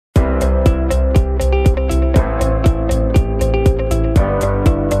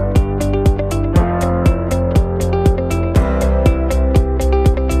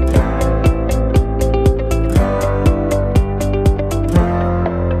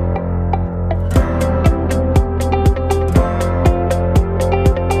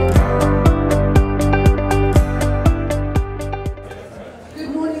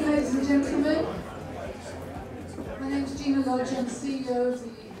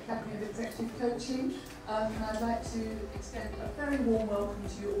Academy of Executive Coaching. I'd like to extend a very warm welcome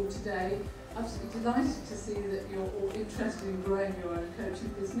to you all today. Absolutely delighted to see that you're all interested in growing your own coaching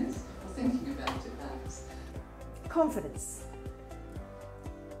business, or thinking about it perhaps. Confidence.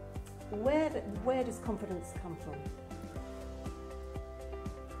 Where does confidence come from?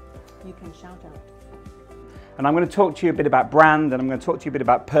 You can shout out. And I'm going to talk to you a bit about brand, and I'm going to talk to you a bit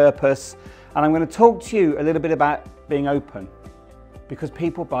about purpose, and I'm going to talk to you a little bit about being open, because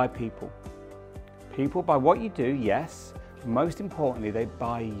people buy people. People buy what you do, yes, but most importantly they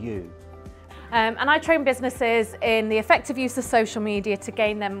buy you. And I train businesses in the effective use of social media to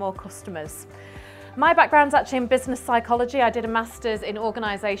gain them more customers. My background's actually in business psychology. I did a master's in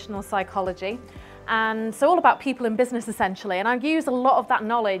organisational psychology, and so all about people in business essentially, and I use a lot of that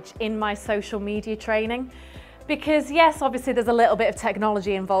knowledge in my social media training. Because yes, obviously there's a little bit of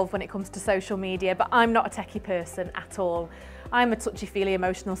technology involved when it comes to social media, but I'm not a techie person at all. I'm a touchy-feely,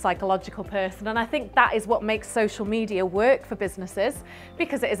 emotional, psychological person, and I think that is what makes social media work for businesses,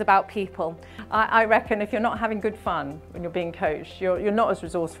 because it is about people. I reckon if you're not having good fun when you're being coached, you're not as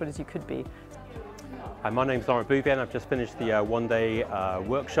resourceful as you could be. Hi, my name's Laurent Bouvier, and I've just finished the one-day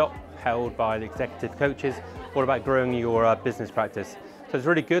workshop held by the executive coaches, all about growing your business practice. So it's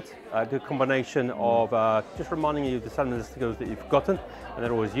really good, a good combination of just reminding you of some of the skills that you've forgotten, and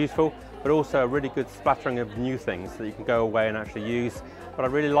they're always useful, but also a really good splattering of new things that you can go away and actually use. What I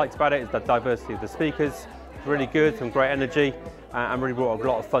really liked about it is the diversity of the speakers. It's really good, some great energy, and really brought a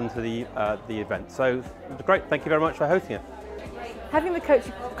lot of fun to the event. So it was great, thank you very much for hosting it. Having the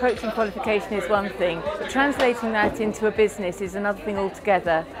coaching qualification is one thing, but translating that into a business is another thing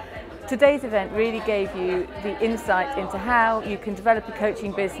altogether. Today's event really gave you the insight into how you can develop a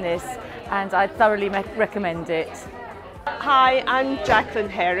coaching business, and I thoroughly recommend it. Hi, I'm Jacqueline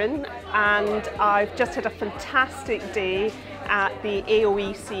Heron, and I've just had a fantastic day at the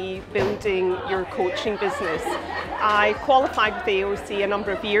AoEC Building Your Coaching Business. I qualified with the AoEC a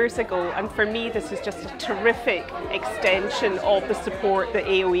number of years ago, and for me this is just a terrific extension of the support that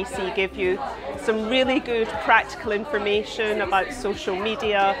AoEC give you. Some really good practical information about social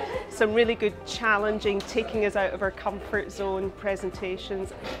media, some really good challenging, taking us out of our comfort zone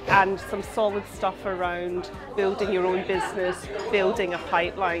presentations, and some solid stuff around building your own business, building a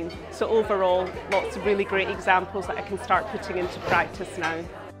pipeline. So overall, lots of really great examples that I can start putting into practice now.